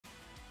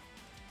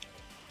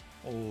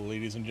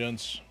Ladies and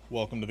gents,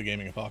 welcome to the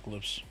Gaming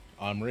Apocalypse.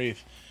 I'm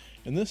Wraith,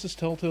 and this is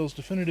Telltale's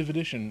definitive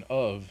edition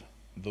of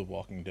The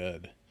Walking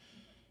Dead.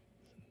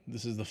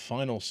 This is the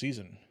final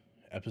season,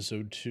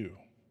 Episode 2.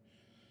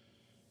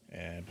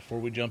 And before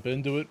we jump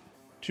into it,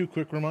 two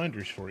quick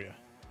reminders for you.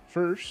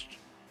 First,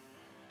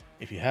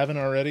 if you haven't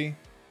already,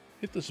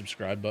 hit the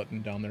subscribe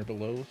button down there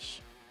below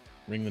us.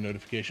 Ring the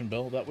notification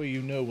bell, that way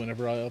you know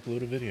whenever I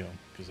upload a video,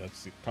 because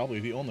that's probably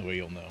the only way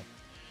you'll know.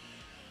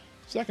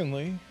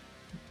 Secondly,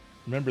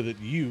 remember that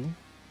you're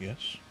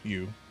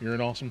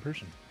an awesome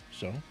person.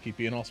 So, keep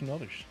being awesome to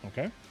others,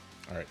 okay?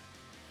 Alright,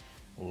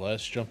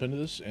 let's jump into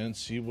this and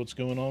see what's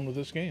going on with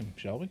this game,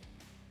 shall we?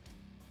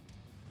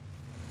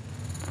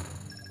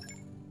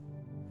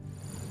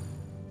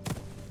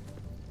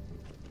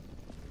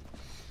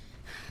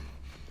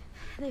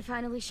 They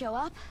finally show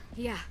up?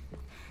 Yeah.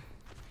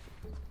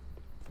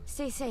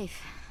 Stay safe,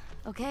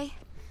 okay?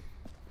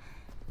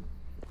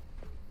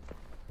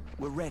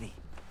 We're ready.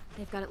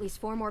 They've got at least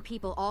 4 more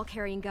people all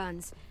carrying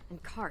guns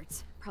and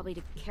carts, probably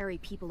to carry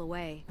people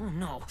away. Oh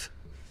no.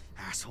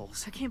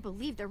 Assholes. I can't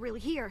believe they're really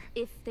here.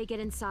 If they get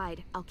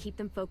inside, I'll keep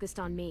them focused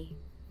on me.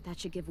 That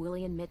should give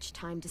Willie and Mitch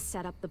time to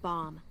set up the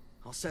bomb.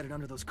 I'll set it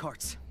under those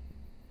carts.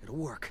 It'll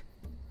work.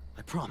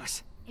 I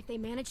promise. If they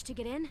manage to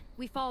get in,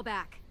 we fall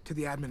back. To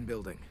the admin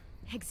building.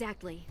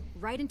 Exactly.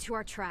 Right into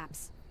our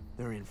traps.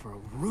 They're in for a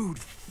rude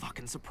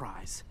fucking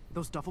surprise.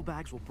 Those duffel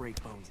bags will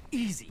break bones.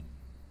 Easy.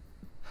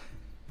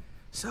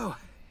 So,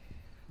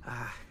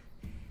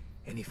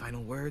 any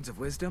final words of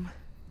wisdom?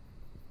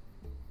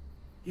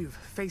 You've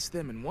faced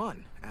them and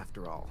won,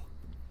 after all.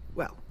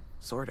 Well,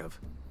 sort of.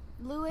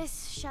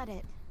 Lewis, shut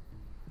it.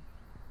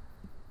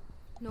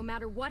 No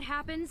matter what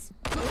happens,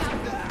 look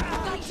out.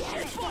 God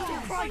damn it!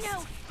 Oh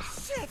no!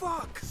 Shit!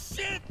 Fuck!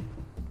 Shit!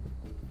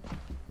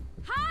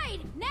 Hide!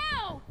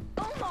 Now!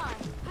 Omar!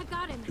 I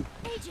got him.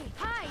 AJ,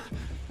 hide!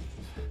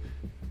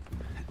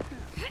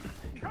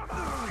 Come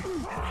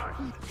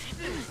on!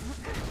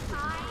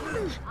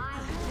 I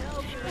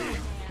know you're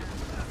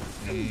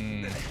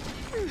there.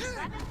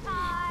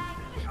 Clementine!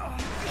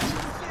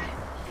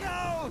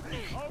 No!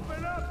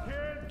 Open up,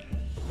 kid!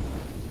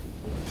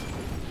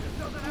 It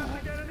doesn't have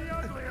to get any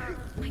uglier!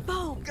 My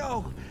bow!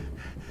 Go!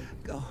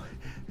 Go.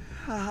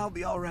 I'll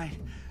be alright.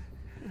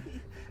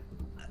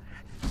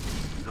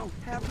 You don't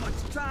have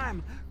much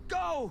time.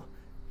 Go!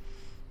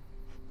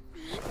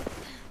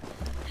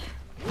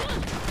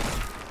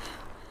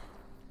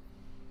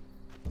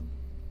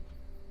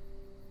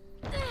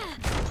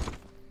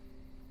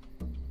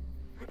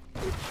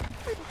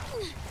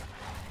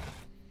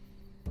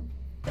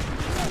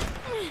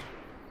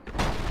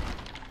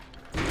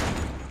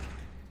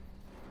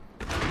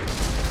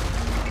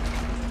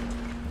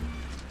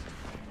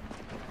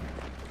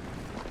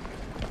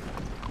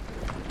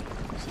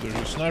 So there's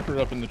a sniper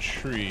up in the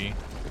tree.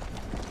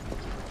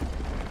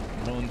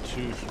 1,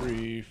 2,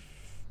 3.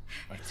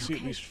 I can see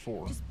at least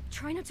 4. Just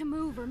try not to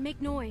move or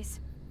make noise.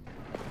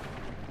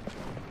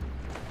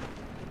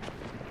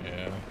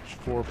 Yeah, there's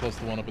 4 plus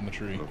the one up in the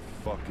tree. The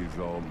fuck is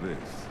all this?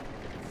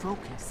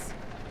 Focus.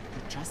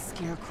 They're just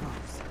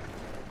scarecrows.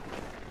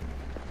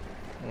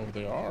 Oh,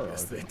 they are.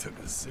 Guess Are they they? took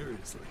us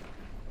seriously.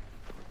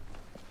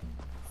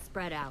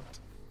 Spread out.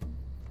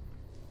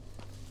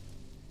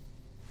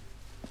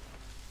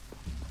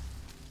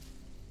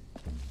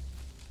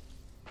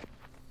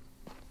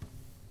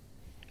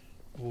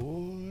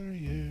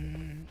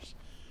 Warriors,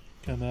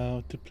 come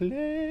out to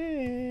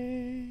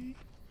play.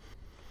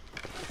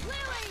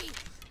 Lily!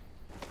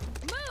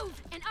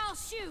 Move and I'll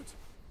shoot!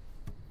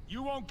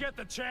 You won't get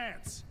the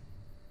chance!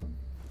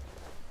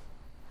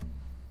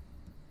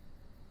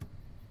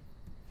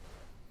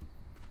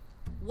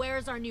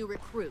 Where's our new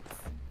recruits?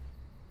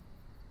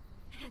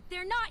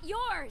 They're not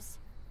yours!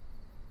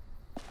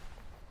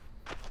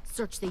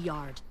 Search the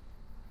yard.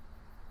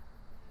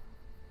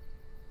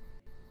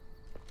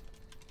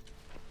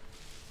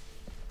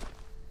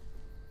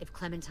 If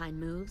Clementine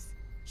moves,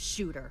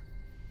 shoot her.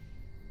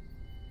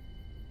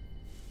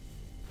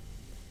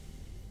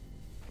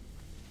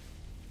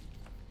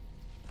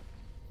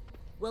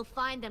 We'll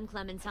find them,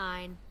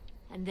 Clementine,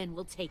 and then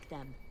we'll take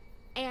them.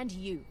 And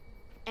you.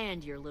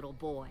 And your little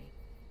boy.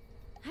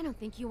 I don't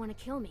think you want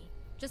to kill me.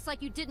 Just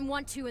like you didn't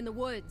want to in the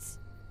woods.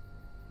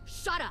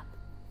 Shut up!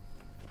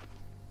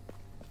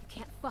 You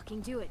can't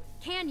fucking do it,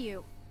 can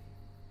you?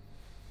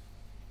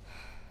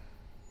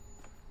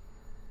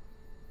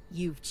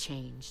 You've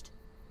changed.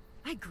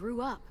 I grew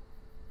up.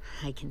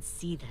 I can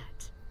see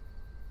that.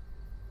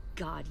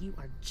 God, you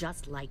are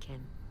just like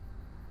him.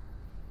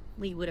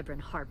 Lee would have been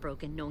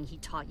heartbroken knowing he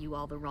taught you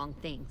all the wrong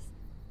things.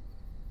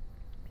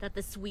 That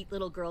the sweet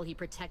little girl he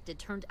protected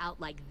turned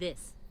out like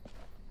this.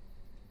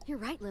 You're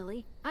right,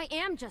 Lily. I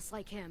am just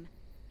like him.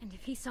 And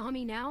if he saw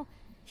me now,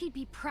 he'd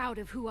be proud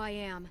of who I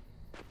am.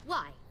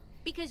 Why?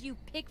 Because you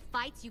pick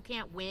fights you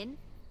can't win?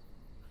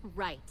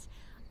 Right.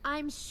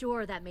 I'm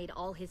sure that made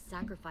all his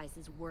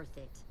sacrifices worth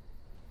it.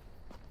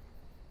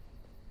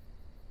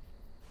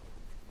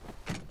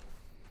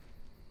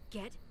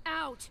 Get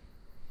out!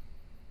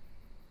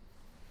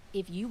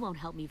 If you won't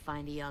help me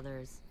find the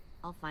others,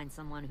 I'll find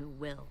someone who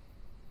will.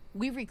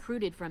 We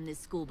recruited from this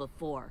school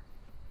before.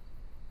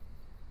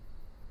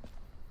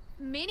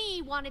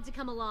 Minnie wanted to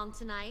come along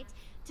tonight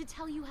to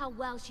tell you how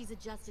well she's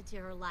adjusted to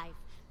her life,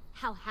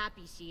 how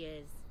happy she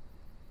is.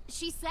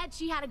 She said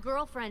she had a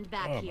girlfriend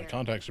back here. My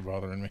contacts are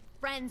bothering me.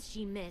 Friends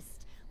she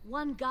missed.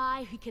 One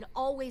guy who could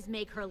always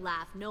make her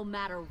laugh no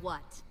matter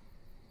what.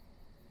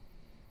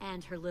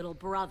 And her little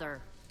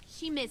brother.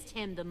 She missed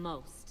him the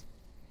most.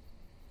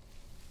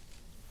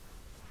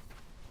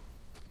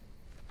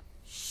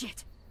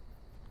 Shit.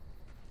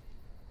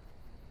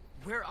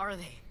 Where are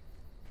they?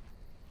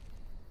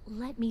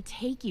 Let me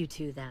take you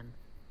to them.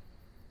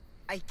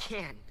 I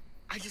can't.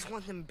 I just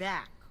want them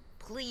back.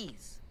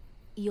 Please.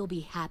 You'll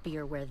be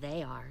happier where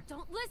they are.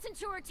 Don't listen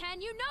to her,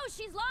 Ten. You know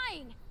she's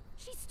lying.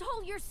 She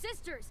stole your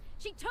sisters.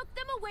 She took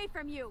them away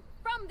from you,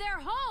 from their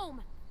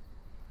home.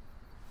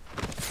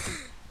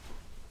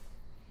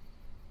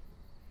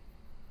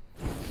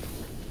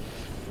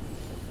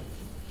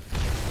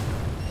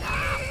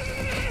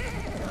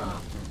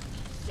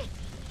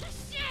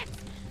 Shit!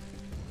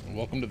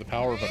 Welcome to the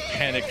power of a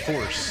panicked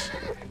horse.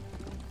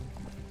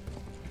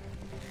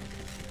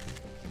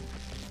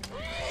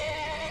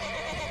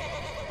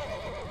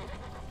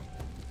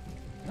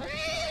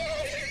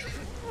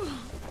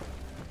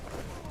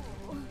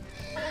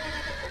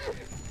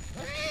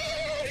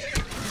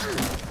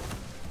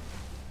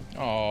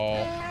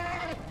 Oh.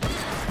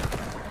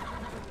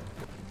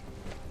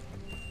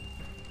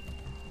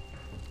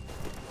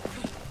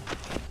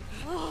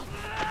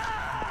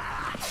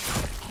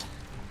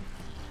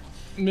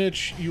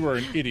 Mitch, you are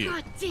an idiot.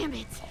 God damn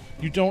it!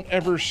 You don't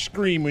ever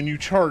scream when you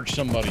charge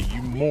somebody,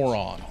 you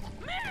moron.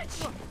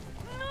 Mitch!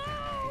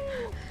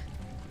 No!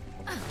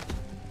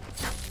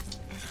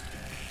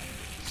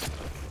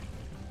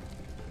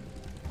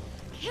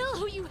 Kill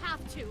who you have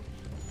to.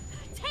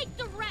 Take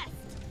the rest.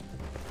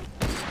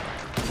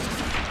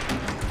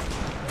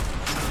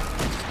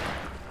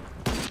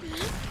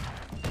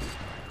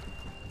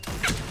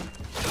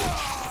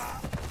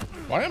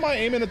 Why am I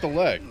aiming at the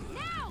leg?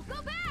 Now,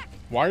 go back.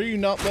 Why are you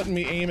not letting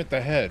me aim at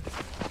the head?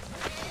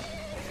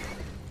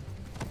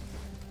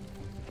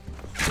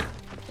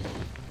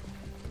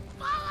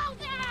 Follow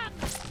them.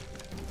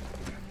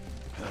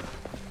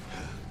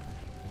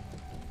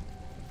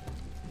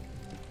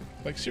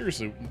 Like,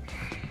 seriously.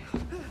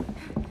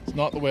 It's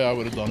not the way I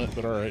would have done it,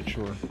 but alright,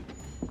 sure.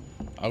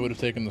 I would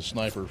have taken the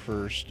sniper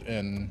first,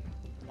 and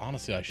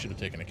honestly, I should have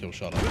taken a kill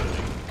shot on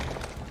it.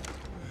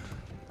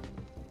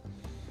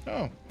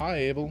 Oh, hi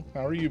Abel.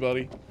 How are you,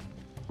 buddy?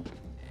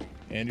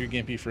 And your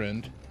gimpy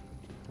friend.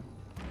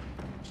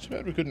 It's too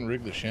bad we couldn't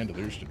rig the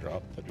chandeliers to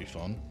drop. That'd be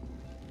fun.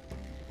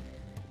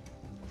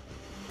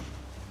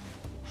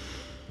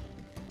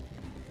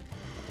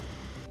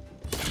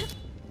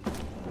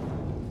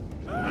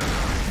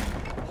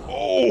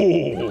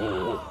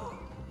 Oh!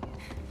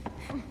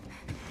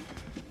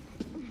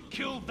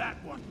 Kill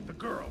that one, the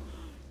girl.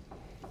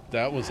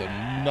 That was a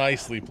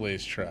nicely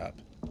placed trap.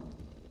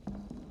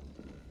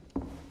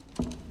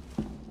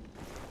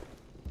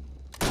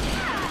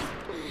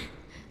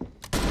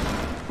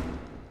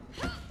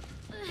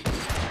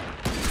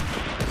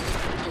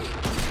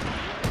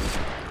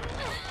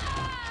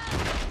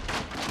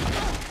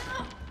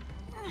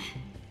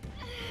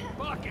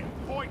 Fucking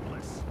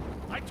pointless.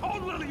 I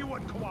told Lily you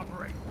wouldn't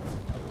cooperate.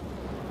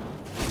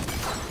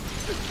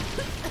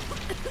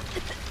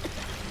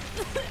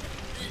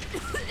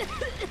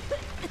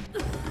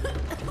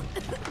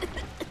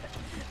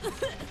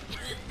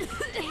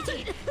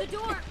 AJ, the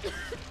door.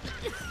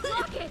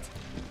 Lock it.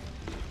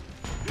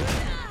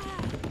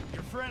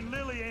 Your friend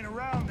Lily ain't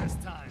around this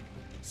time,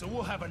 so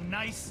we'll have a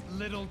nice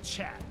little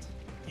chat.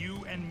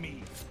 You and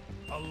me.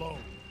 Alone.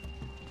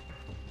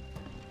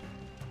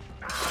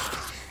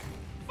 Ah,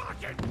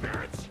 fucking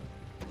bitch!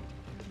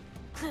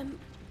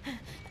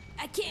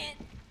 I can't.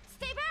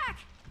 Stay back.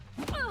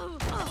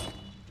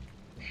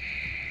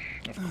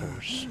 Of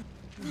course.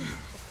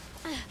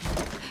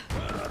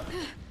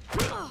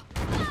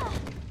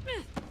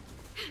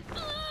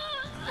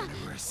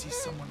 Whenever I see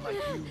someone like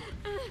you,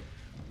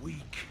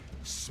 weak,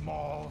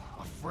 small,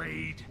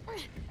 afraid,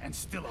 and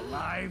still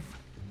alive,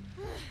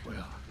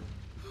 well,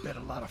 bet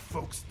a lot of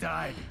folks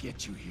died to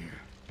get you here.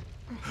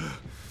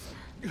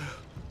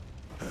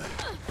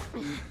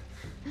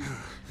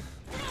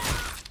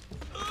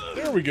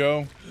 There we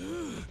go.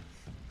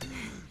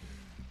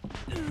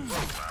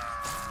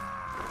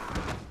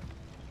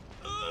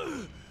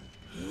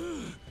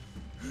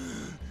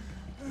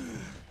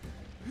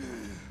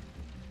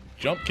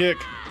 Jump kick.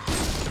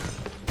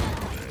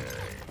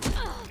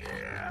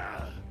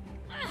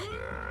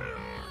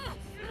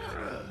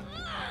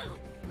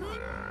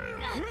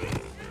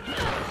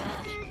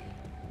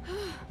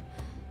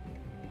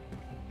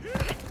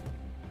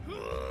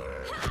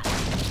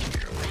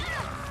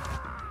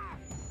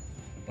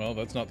 Well,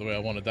 that's not the way I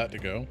wanted that to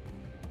go.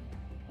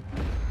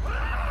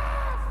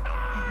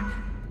 Damn it!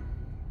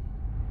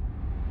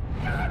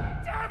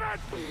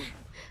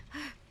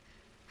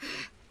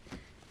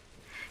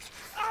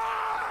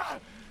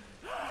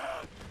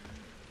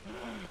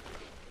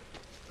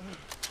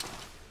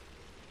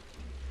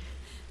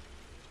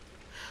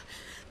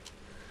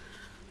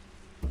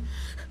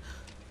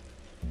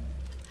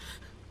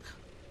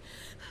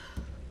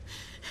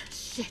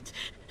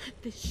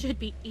 This should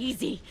be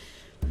easy.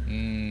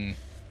 Hmm.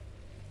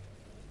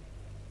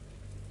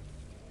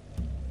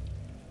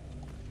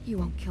 You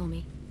won't kill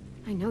me.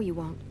 I know you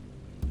won't.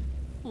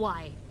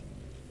 Why?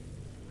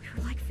 We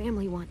were like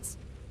family once.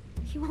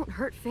 You won't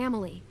hurt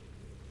family.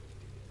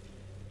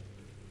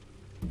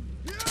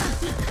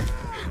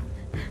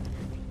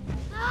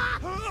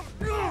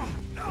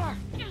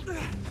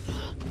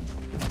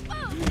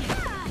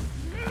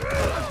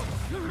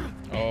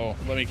 Oh,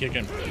 let me kick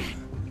him.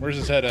 Where's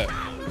his head at?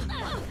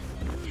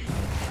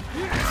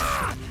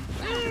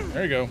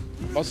 There you go.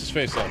 Bust his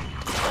face up.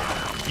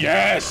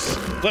 Yes!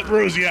 Let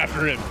Rosie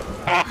after him.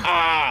 Ha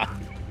ha!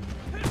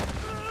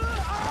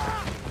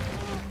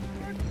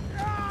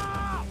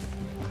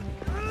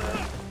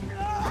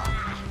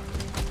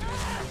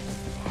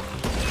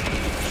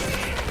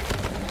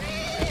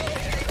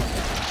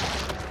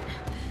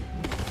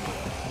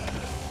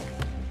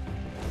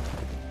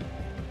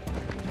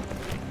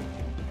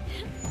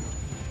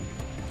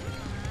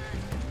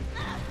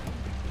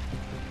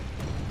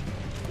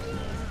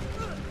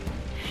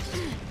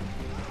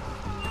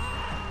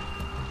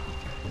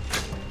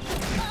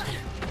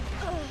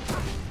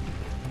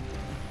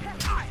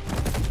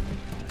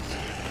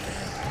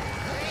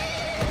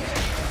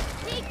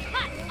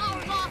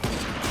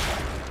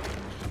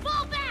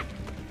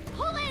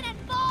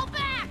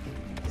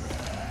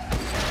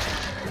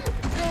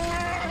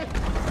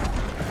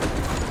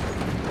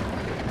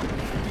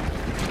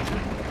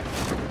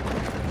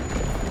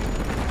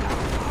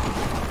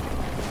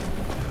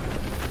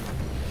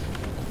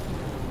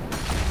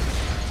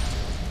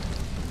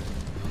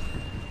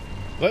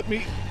 Let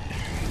me...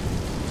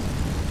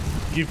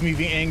 Give me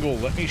the angle.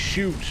 Let me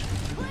shoot.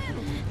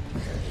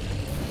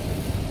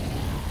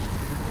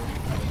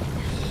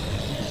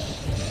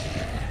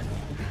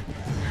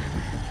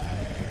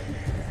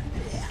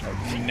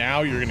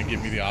 Now you're going to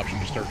give me the option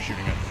to start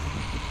shooting it.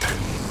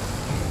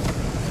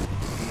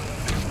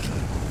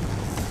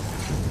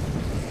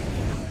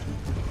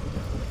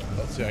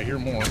 Let's see, I hear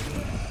more.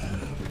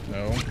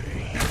 No.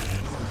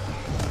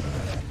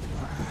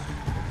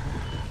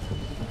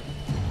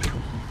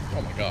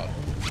 Oh my god.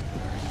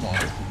 Come on.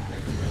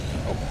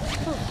 Oh.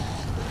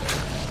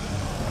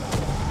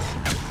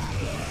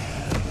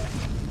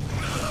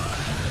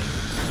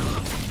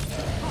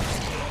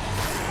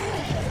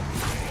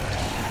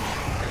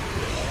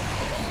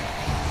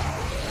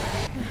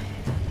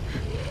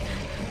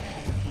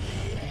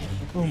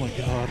 Oh my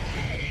god.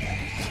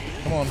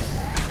 Come on.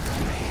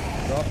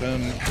 Drop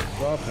him.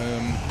 Drop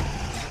him.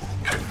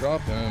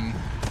 Drop him.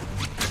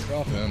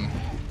 Drop him.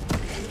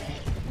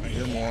 I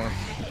hear more.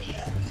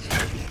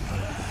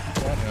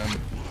 Got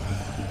him.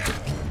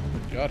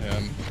 Got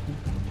him.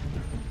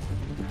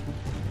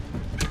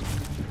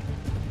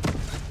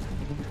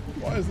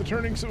 Why is the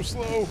turning so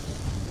slow?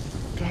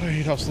 God, I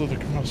hate how slow the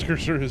mouse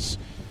cursor is.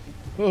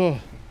 Ugh.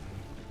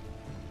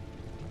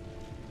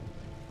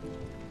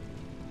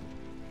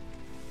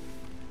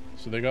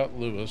 So they got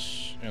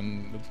Lewis,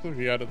 and it's clear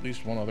he had at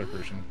least one other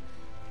person.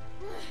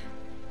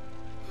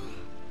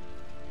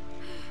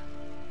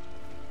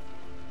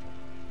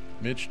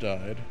 Mitch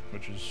died,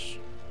 which is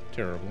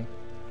terrible.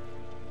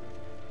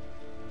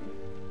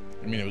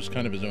 I mean, it was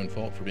kind of his own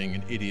fault for being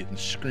an idiot and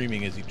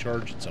screaming as he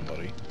charged at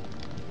somebody.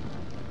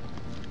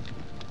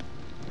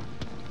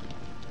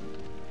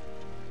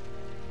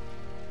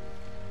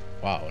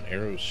 Wow, an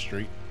arrow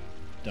straight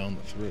down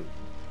the throat.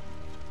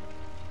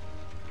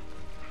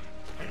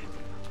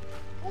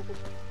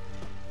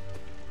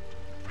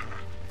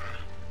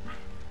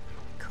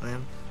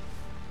 Clem,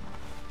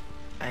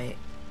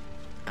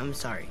 I'm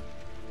sorry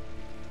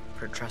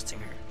for trusting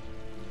her.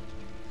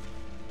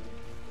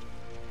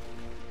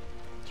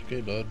 It's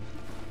okay, bud.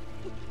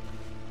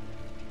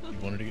 You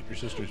wanted to get your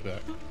sisters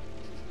back.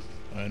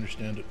 I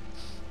understand it.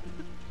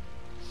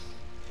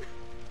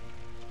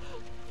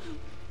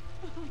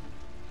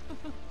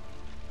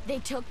 They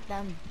took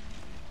them.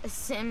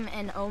 Sim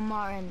and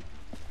Omar and...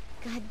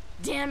 God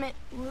damn it,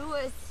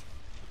 Lewis.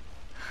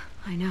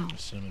 I know.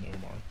 Sim and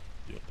Omar,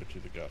 the other two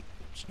that got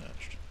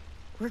snatched.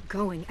 We're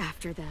going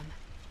after them.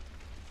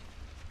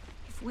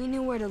 If we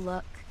knew where to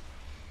look,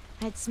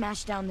 I'd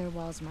smash down their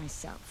walls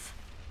myself.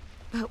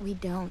 But we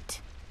don't.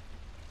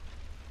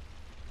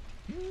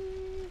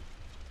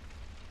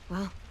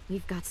 Well,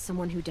 we've got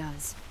someone who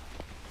does.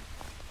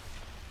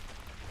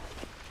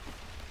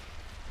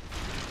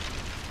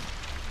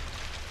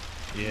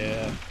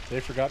 Yeah, they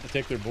forgot to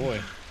take their boy.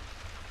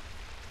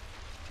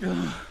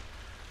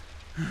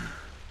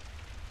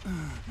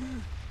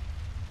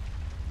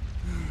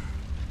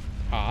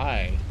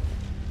 Hi.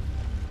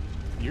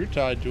 You're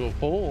tied to a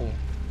pole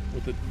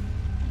with the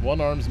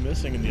one arm's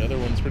missing and the other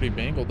one's pretty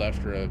mangled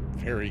after a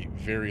very,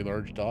 very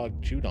large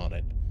dog chewed on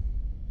it.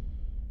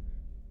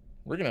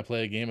 We're gonna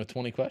play a game of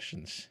 20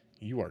 questions.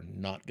 You are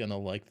not gonna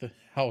like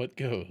how it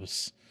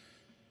goes.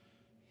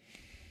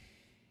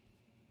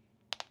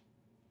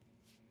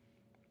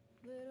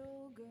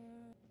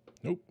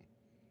 Nope.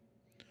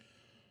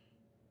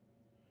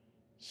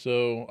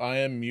 So I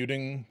am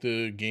muting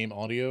the game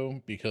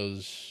audio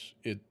because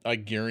I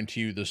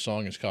guarantee you this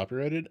song is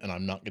copyrighted and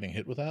I'm not getting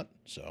hit with that.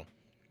 So,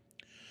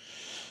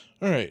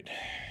 all right.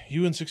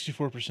 You and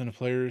 64% of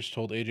players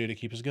told AJ to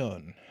keep his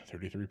gun.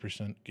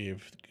 33%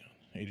 gave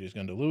AJ's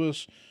gun to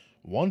Lewis.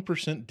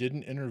 1%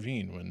 didn't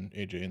intervene when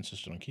AJ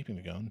insisted on keeping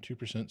the gun.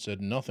 2% said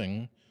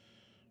nothing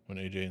when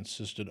AJ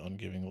insisted on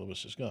giving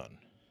Lewis his gun.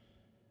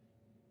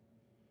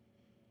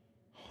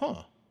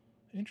 Huh.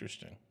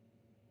 Interesting.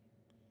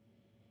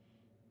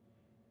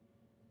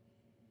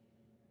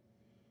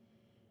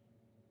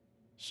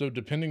 So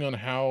depending on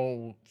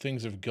how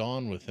things have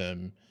gone with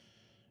him,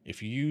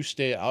 if you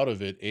stay out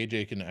of it,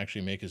 AJ can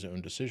actually make his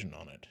own decision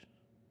on it.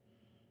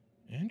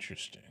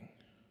 Interesting.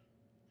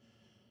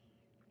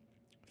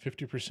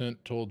 50%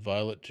 told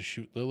Violet to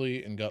shoot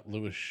Lily and got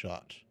Lewis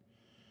shot.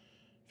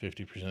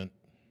 50%,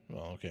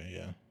 well, okay,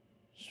 yeah.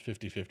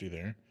 It's 50-50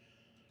 there.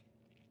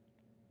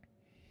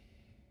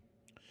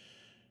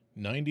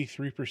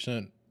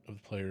 93% of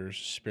the players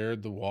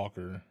spared the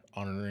walker,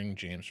 honoring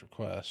James'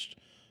 request.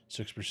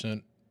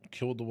 6%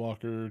 killed the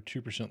walker.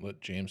 2%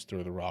 let James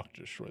throw the rock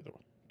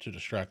to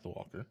distract the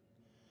walker.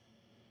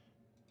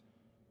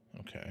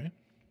 Okay.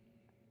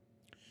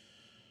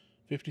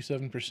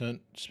 57%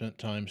 spent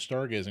time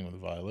stargazing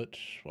with Violet,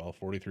 while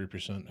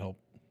 43% helped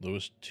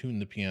Lewis tune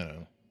the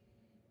piano.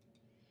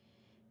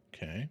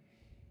 Okay.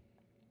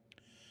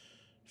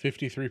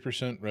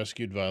 53%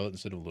 rescued Violet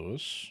instead of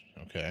Lewis.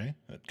 Okay.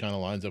 That kind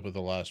of lines up with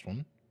the last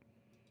one.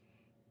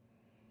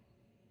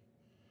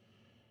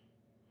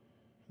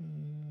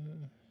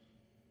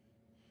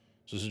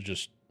 So this is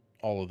just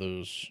all of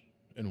those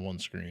in one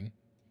screen.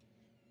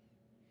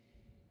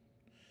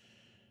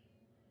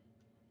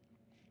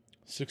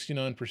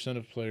 69%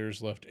 of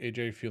players left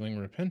AJ feeling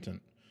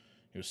repentant.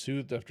 He was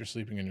soothed after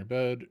sleeping in your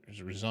bed. He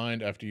was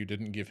resigned after you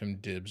didn't give him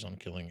dibs on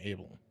killing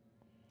Abel.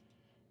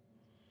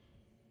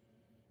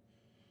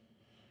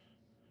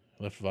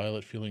 Left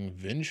Violet feeling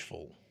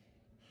vengeful.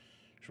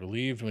 She was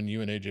relieved when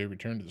you and AJ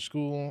returned to the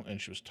school, and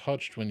she was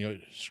touched when you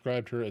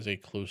described her as a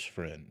close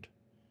friend.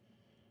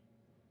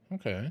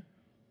 Okay.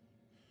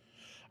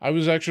 I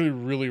was actually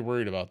really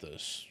worried about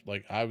this.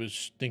 Like, I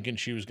was thinking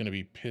she was going to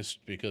be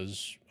pissed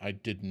because I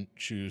didn't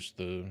choose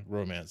the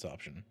romance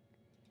option.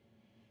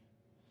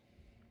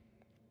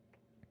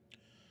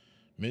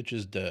 Mitch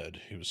is dead.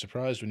 He was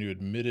surprised when you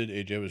admitted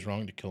AJ was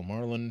wrong to kill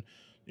Marlon,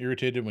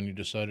 irritated when you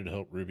decided to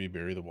help Ruby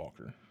bury the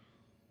walker.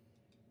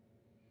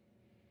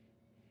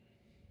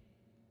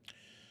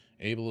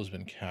 Abel has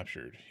been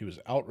captured. He was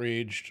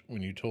outraged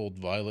when you told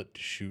Violet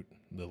to shoot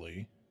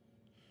Lily.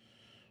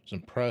 Was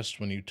impressed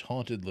when you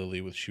taunted Lily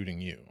with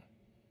shooting you.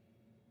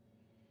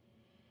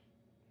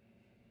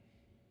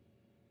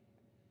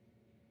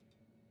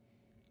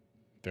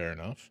 Fair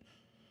enough.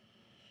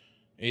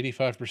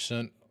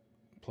 85%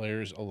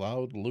 players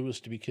allowed Lewis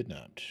to be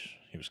kidnapped.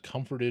 He was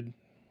comforted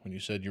when you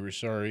said you were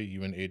sorry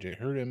you and AJ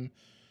hurt him.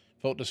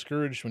 Felt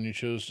discouraged when you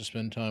chose to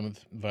spend time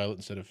with Violet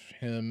instead of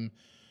him.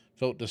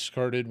 Felt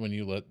discarded when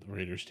you let the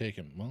Raiders take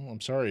him. Well,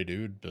 I'm sorry,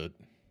 dude, but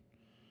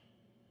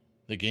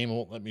the game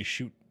won't let me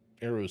shoot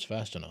arrows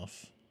fast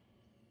enough.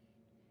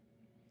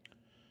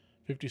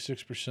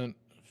 56%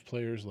 of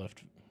players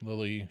left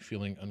Lily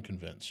feeling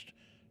unconvinced.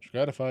 She was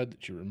gratified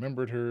that you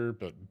remembered her,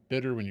 but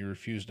bitter when you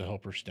refused to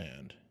help her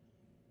stand.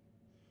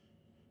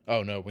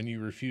 Oh, no, when you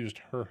refused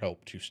her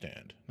help to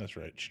stand. That's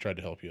right, she tried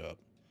to help you up.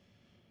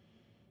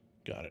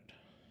 Got it.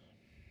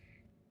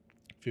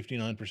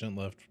 59%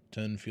 left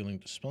 10 feeling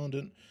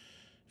despondent.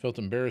 Felt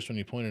embarrassed when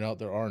you pointed out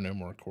there are no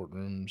more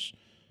courtrooms.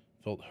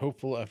 Felt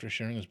hopeful after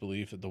sharing his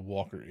belief that the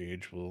Walker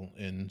age will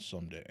end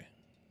someday.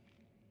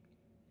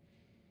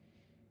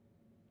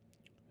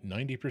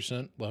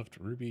 90% left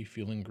Ruby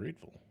feeling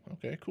grateful.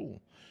 Okay,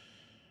 cool.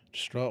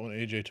 Distraught when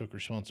AJ took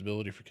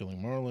responsibility for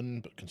killing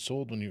Marlon, but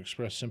consoled when you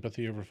expressed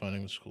sympathy over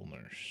finding the school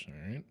nurse.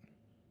 All right.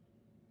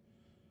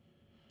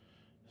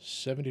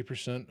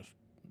 70% of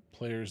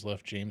players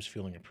left James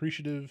feeling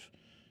appreciative.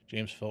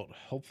 James felt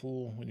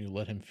helpful when you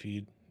let him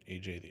feed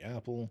AJ the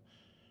apple.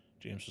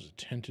 James was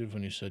attentive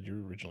when you said you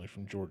were originally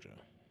from Georgia.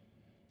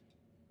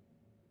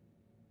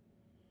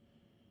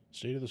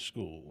 State of the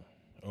school.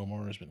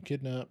 Omar has been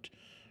kidnapped.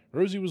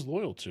 Rosie was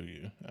loyal to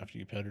you after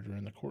you petted her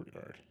in the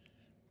courtyard.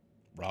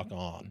 Rock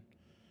on.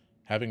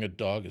 Having a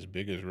dog as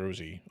big as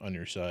Rosie on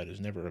your side is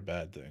never a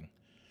bad thing.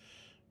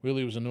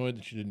 Willie was annoyed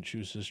that you didn't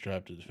choose his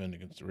trap to defend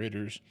against the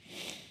Raiders.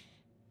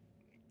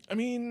 I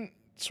mean,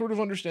 sort of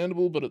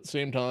understandable, but at the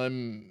same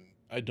time,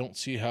 I don't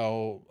see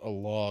how a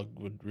log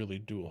would really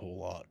do a whole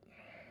lot.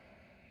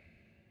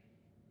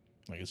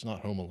 Like, it's not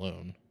Home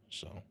Alone,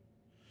 so.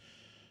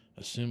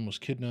 Sim was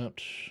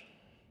kidnapped.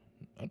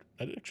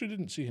 I actually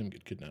didn't see him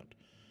get kidnapped.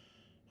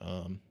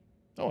 Oh,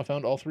 I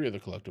found all 3 of the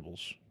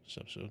collectibles this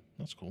episode.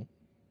 That's cool.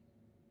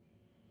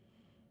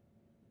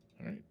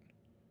 All right.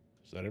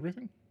 Is that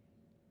everything?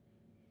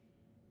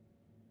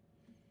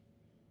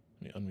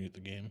 Let me unmute the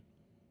game.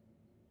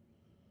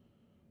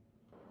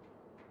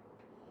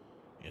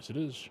 Yes, it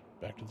is.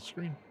 Back to the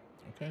screen.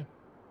 Okay.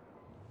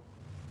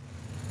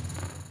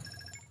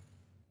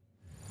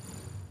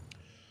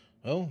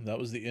 well, that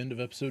was the end of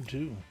episode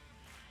 2.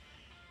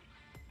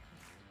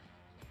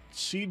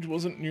 Siege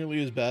wasn't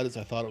nearly as bad as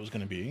I thought it was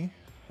going to be.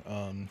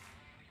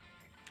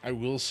 I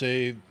will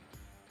say,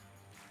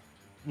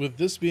 with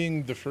this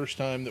being the first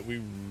time that we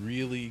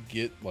really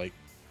get, like,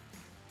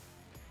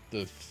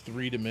 the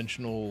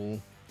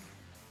three-dimensional,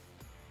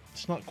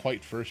 it's not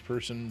quite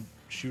first-person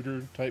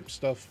shooter type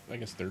stuff. I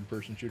guess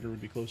third-person shooter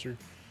would be closer.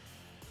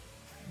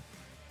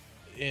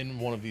 In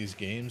one of these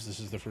games, this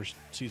is the first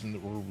season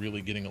that we're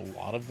really getting a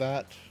lot of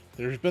that.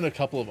 There's been a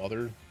couple of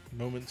other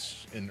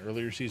moments in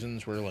earlier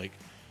seasons where, like,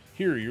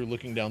 here you're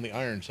looking down the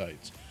iron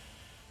sights.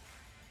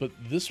 But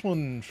this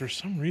one, for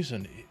some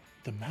reason,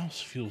 the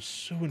mouse feels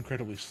so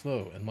incredibly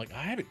slow. And, like,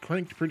 I have it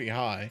cranked pretty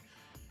high,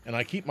 and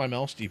I keep my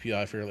mouse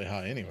DPI fairly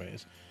high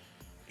anyways.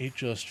 It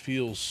just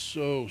feels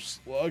so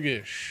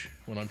sluggish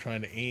when I'm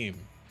trying to aim.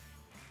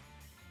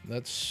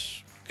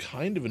 That's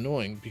kind of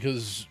annoying,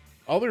 because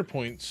other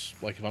points,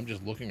 like if I'm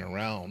just looking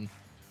around,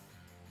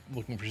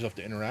 looking for stuff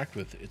to interact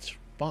with, it's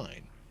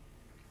fine.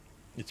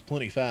 It's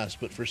plenty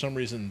fast, but for some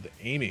reason, the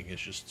aiming is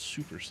just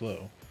super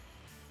slow.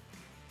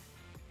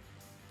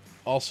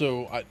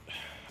 Also, I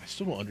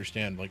still don't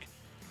understand, like,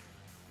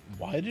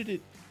 why did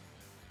it...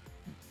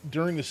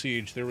 During the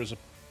siege, there was a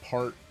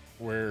part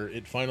where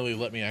it finally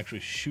let me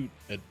actually shoot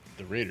at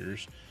the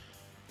raiders.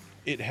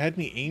 It had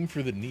me aim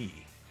for the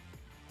knee.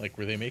 Like,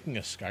 were they making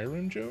a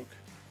Skyrim joke?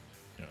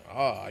 You know,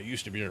 I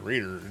used to be a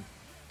raider,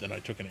 then I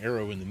took an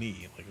arrow in the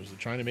knee. Like, was it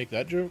trying to make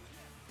that joke?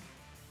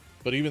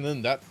 But even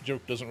then, that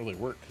joke doesn't really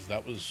work, because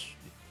that was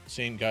the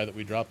same guy that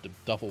we dropped a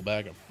duffel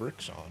bag of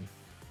bricks on.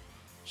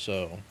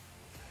 So...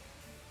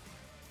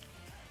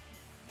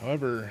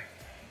 However,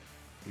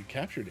 we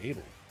captured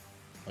Abel.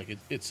 Like,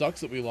 it sucks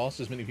that we lost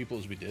as many people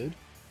as we did,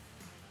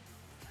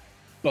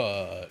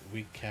 but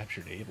we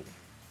captured Abel.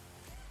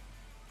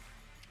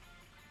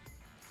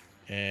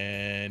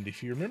 And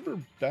if you remember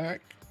back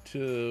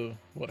to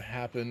what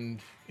happened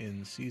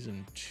in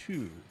Season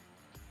 2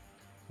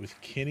 with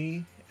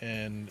Kenny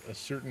and a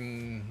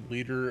certain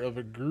leader of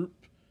a group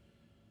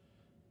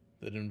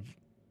that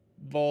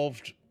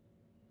involved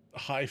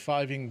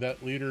high-fiving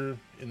that leader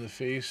in the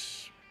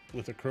face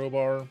with a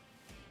crowbar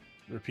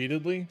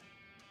repeatedly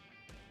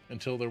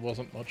until there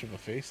wasn't much of a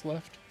face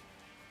left.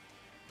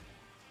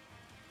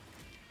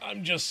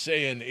 I'm just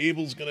saying,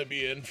 Abel's gonna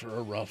be in for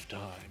a rough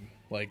time.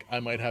 Like, I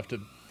might have to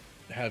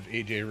have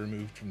AJ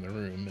removed from the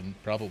room, and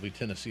probably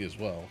Tennessee as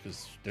well,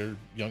 because they're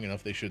young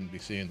enough they shouldn't be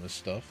seeing this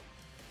stuff.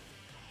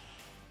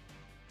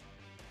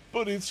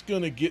 But it's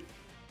gonna get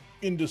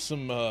into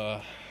some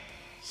Liam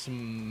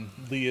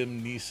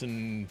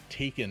Neeson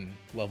Taken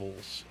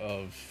levels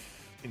of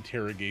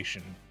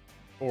interrogation.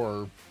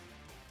 Or,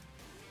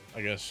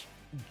 I guess,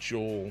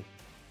 Joel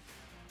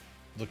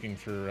looking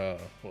for,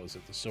 what was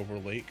it, the Silver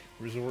Lake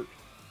Resort?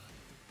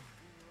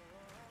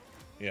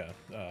 Yeah,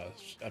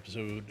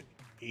 episode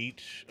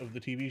 8 of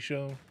the TV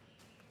show.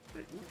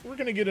 We're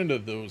going to get into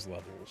those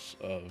levels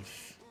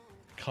of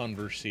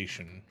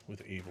conversation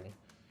with Abel,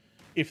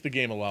 if the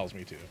game allows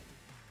me to.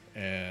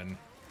 And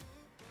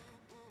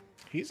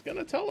he's going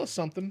to tell us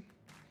something.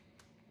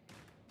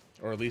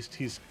 Or at least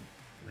he's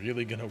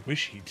really going to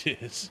wish he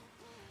did.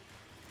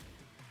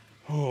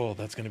 Oh,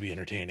 that's going to be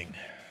entertaining.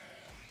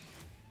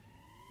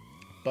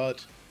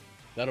 But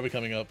that'll be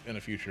coming up in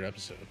a future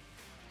episode.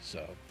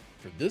 So,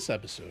 for this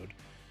episode,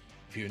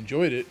 if you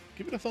enjoyed it,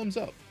 give it a thumbs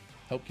up.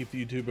 Help keep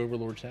the YouTube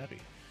overlords happy.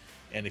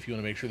 And if you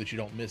want to make sure that you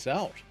don't miss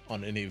out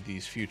on any of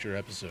these future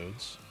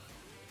episodes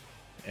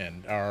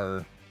and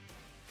our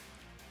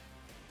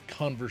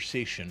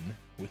conversation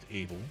with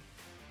Abel,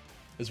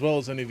 as well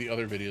as any of the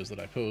other videos that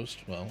I post,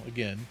 well,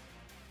 again,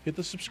 hit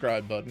the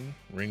subscribe button,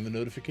 ring the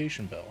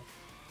notification bell.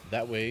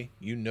 That way,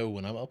 you know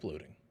when I'm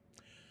uploading.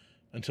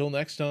 Until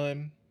next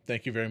time,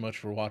 thank you very much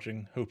for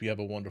watching. Hope you have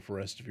a wonderful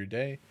rest of your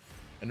day.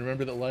 And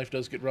remember that life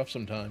does get rough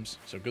sometimes,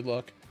 so good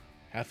luck,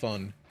 have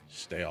fun,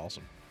 stay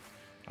awesome.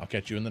 I'll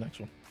catch you in the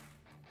next one.